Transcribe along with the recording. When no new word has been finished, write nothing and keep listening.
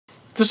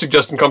This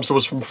suggestion comes to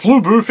us from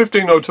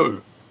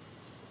Flubu1502.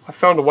 I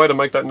found a way to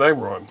make that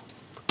name rhyme.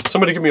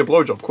 Somebody give me a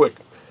blowjob, quick.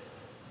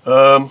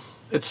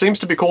 It seems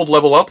to be called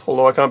Level Up,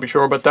 although I can't be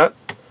sure about that.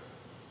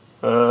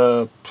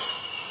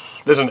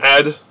 There's an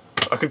ad.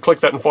 I could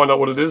click that and find out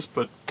what it is,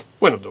 but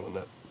we're not doing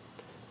that.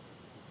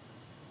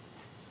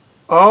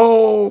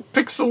 Oh,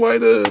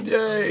 pixelated!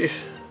 Yay!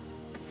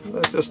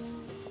 That's just...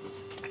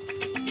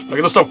 I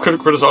gotta stop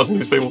criticizing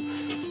these people.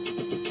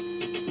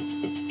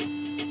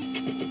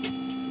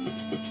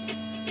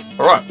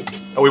 Alright,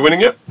 are we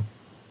winning yet?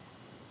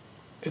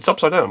 It's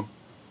upside down.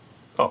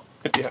 Oh,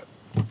 empty hat.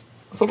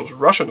 I thought it was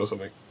Russian or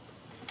something.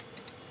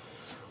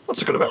 What's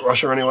so good about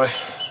Russia anyway?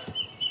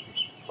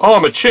 Oh,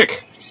 I'm a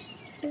chick!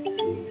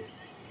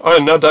 Oh,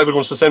 and now David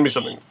wants to send me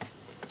something.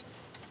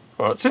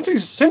 Alright, since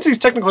he's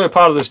technically a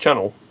part of this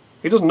channel,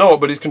 he doesn't know it,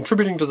 but he's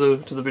contributing to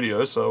the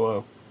video,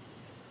 so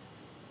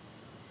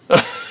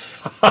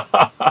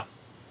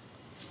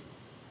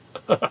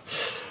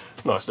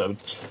nice,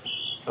 David.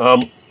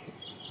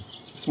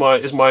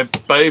 Is my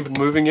babe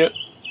moving yet?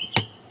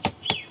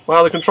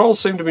 Wow, the controls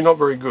seem to be not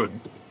very good.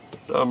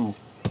 Hello?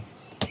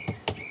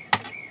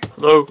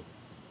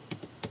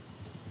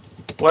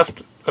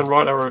 Left and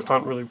right arrow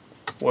aren't really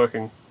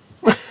working.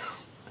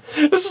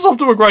 This is off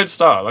to a great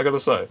start, I gotta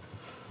say.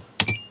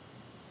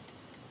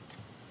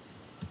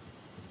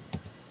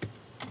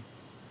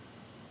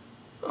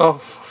 Oh,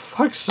 for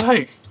fuck's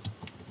sake.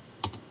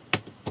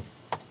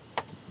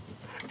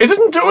 It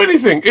doesn't do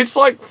anything! It's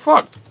like,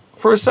 fuck.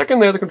 For a second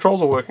there, the controls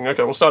are working.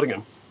 Okay, we'll start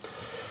again.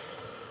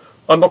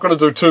 I'm not going to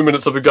do 2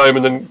 minutes of a game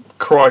and then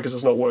cry because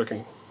it's not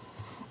working.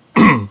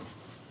 Oh,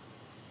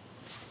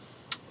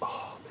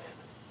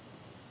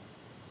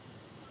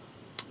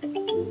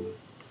 man.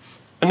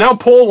 And now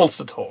Paul wants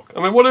to talk.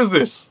 I mean, what is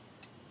this?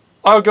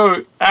 I'll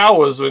go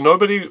hours where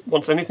nobody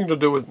wants anything to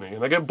do with me,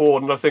 and I get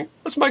bored and I think,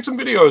 let's make some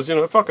videos, you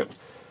know, fuck it.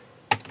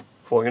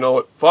 Before you know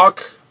it,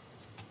 fuck.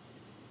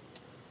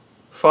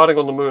 Farting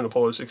on the moon,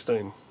 Apollo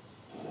 16.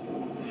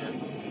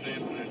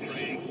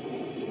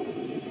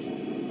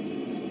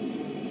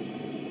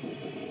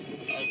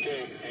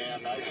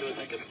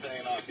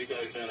 You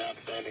guys did an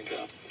outstanding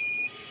job.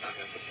 I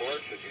got the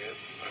porch again.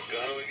 I've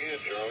got them again,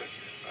 Charlie.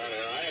 I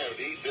haven't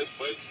eaten this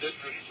much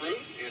citrus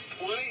fruit in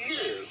 20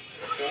 years.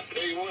 I'll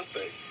tell you one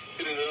thing.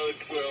 In another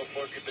 12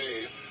 fucking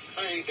days, I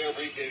ain't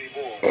never eating any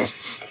more. I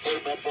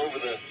put them up over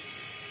the...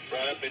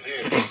 right up in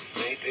here.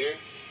 Ain't there?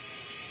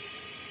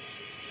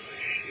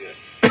 Shit.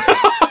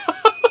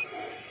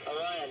 All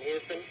right,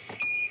 Houston.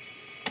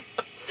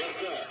 Yes,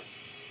 sir.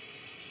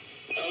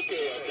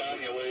 Okay, John,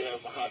 you way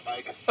have a hot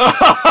mic.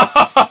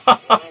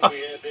 We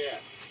had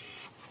that.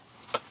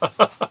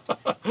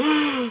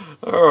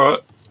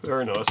 Alright,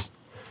 very nice.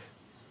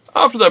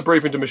 After that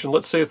brief intermission,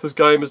 let's see if this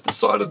game has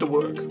decided to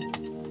work.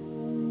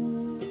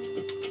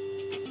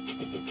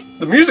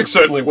 The music's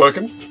certainly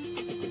working.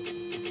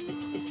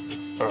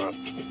 Alright.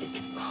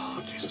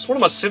 Oh, Jesus, what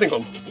am I sitting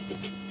on?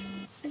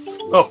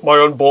 Oh, my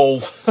own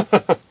balls.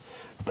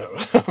 No,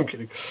 I'm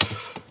kidding.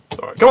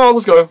 Alright, come on,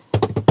 let's go.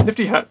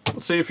 Nifty hat.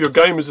 Let's see if your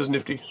game is as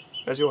nifty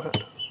as your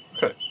hat.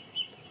 Okay.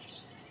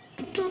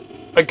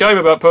 A game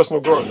about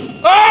personal growth.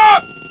 Ah!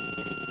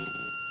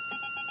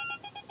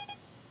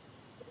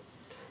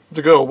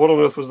 The girl, what on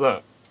earth was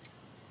that?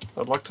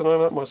 I'd like to know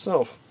that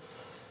myself.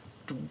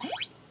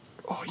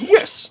 Oh,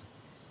 yes!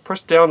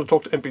 Press down to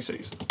talk to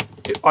NPCs.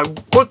 I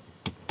would...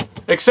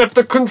 Except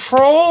the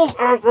controls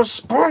aren't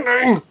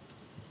responding!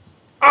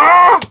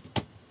 Ah!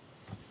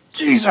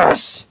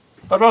 Jesus!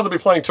 I'd rather be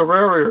playing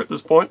Terraria at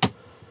this point.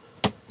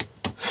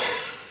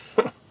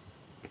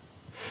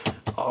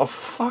 Oh,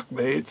 fuck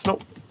me, it's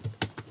not...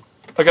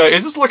 Okay,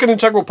 is this like an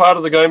integral part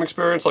of the game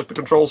experience? Like the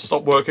controls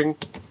stop working?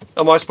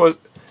 Am I supposed...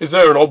 Is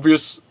there an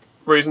obvious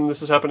reason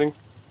this is happening?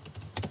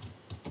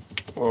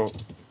 Well...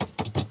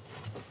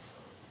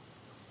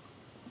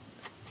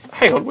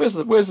 Hang on, where's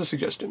the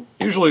suggestion?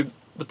 Usually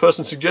the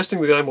person suggesting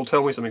the game will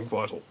tell me something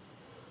vital.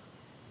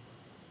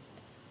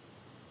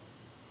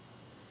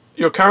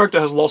 Your character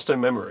has lost her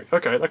memory.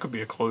 Okay, that could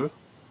be a clue.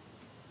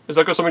 Has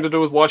that got something to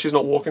do with why she's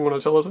not walking when I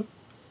tell her to?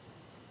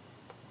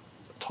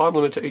 Time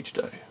limit to each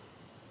day.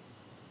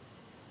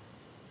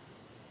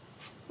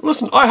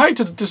 Listen, I hate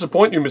to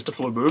disappoint you, Mr.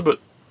 Flubu, but...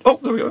 Oh,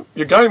 there we go.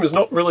 Your game is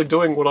not really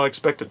doing what I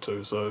expect it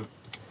to, so...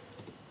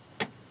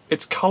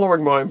 It's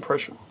colouring my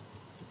impression.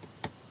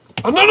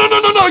 Oh,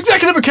 no!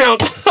 Executive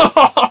account!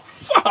 Oh,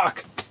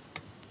 fuck!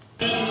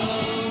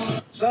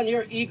 Son,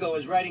 your ego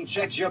is writing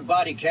checks your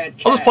body can't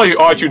cash. I'll just play you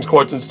iTunes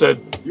quotes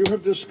instead. You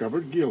have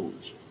discovered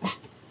guilds.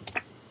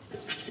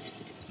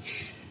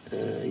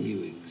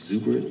 You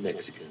exuberant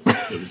Mexican.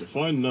 It was a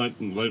fine night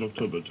in late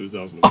October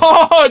 2004.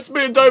 Oh, it's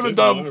me and David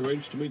Dunn. I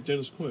arranged to meet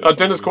Dennis Quaid.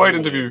 Dennis Quaid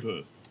interview.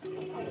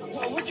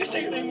 What'd you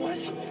say your name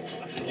was?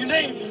 Your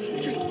name!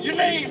 Your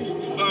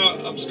name!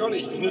 I'm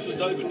Scotty, and this is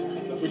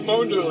David. We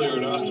phoned earlier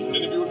and asked if an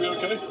interview would be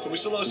okay. Can we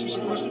still ask you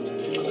some questions?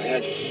 Go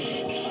ahead.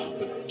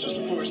 Just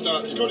before we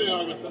start, Scotty and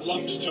I would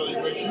love to tell you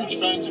we're huge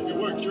fans of your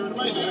work. You're an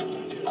amazing actor.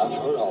 I've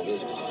heard all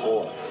this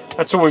before.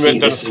 That's when we met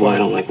Dennis This is why I Quaid.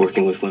 don't like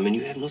working with women.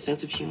 You have no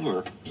sense of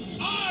humor.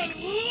 I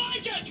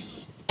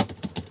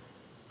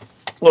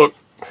Look,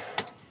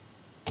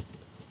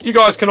 you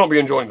guys cannot be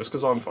enjoying this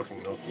because I'm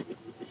fucking not.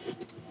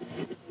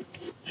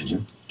 And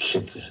you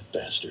kick that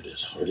bastard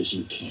as hard as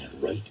you can,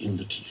 right in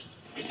the teeth.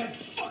 I said,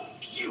 fuck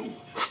you.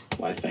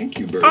 Why, thank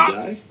you,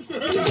 Birdseye.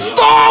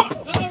 Stop!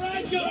 All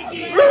right,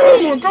 Georgie.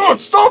 Oh my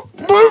god, stop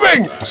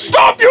moving!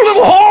 Stop, you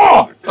little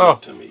whore! Oh,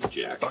 To me,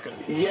 Jack. fuck it.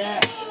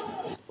 Yes.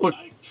 Look,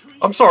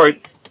 I'm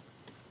sorry.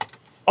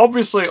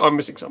 Obviously, I'm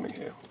missing something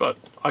here, but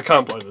I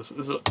can't play this.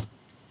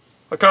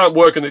 I can't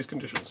work in these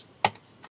conditions.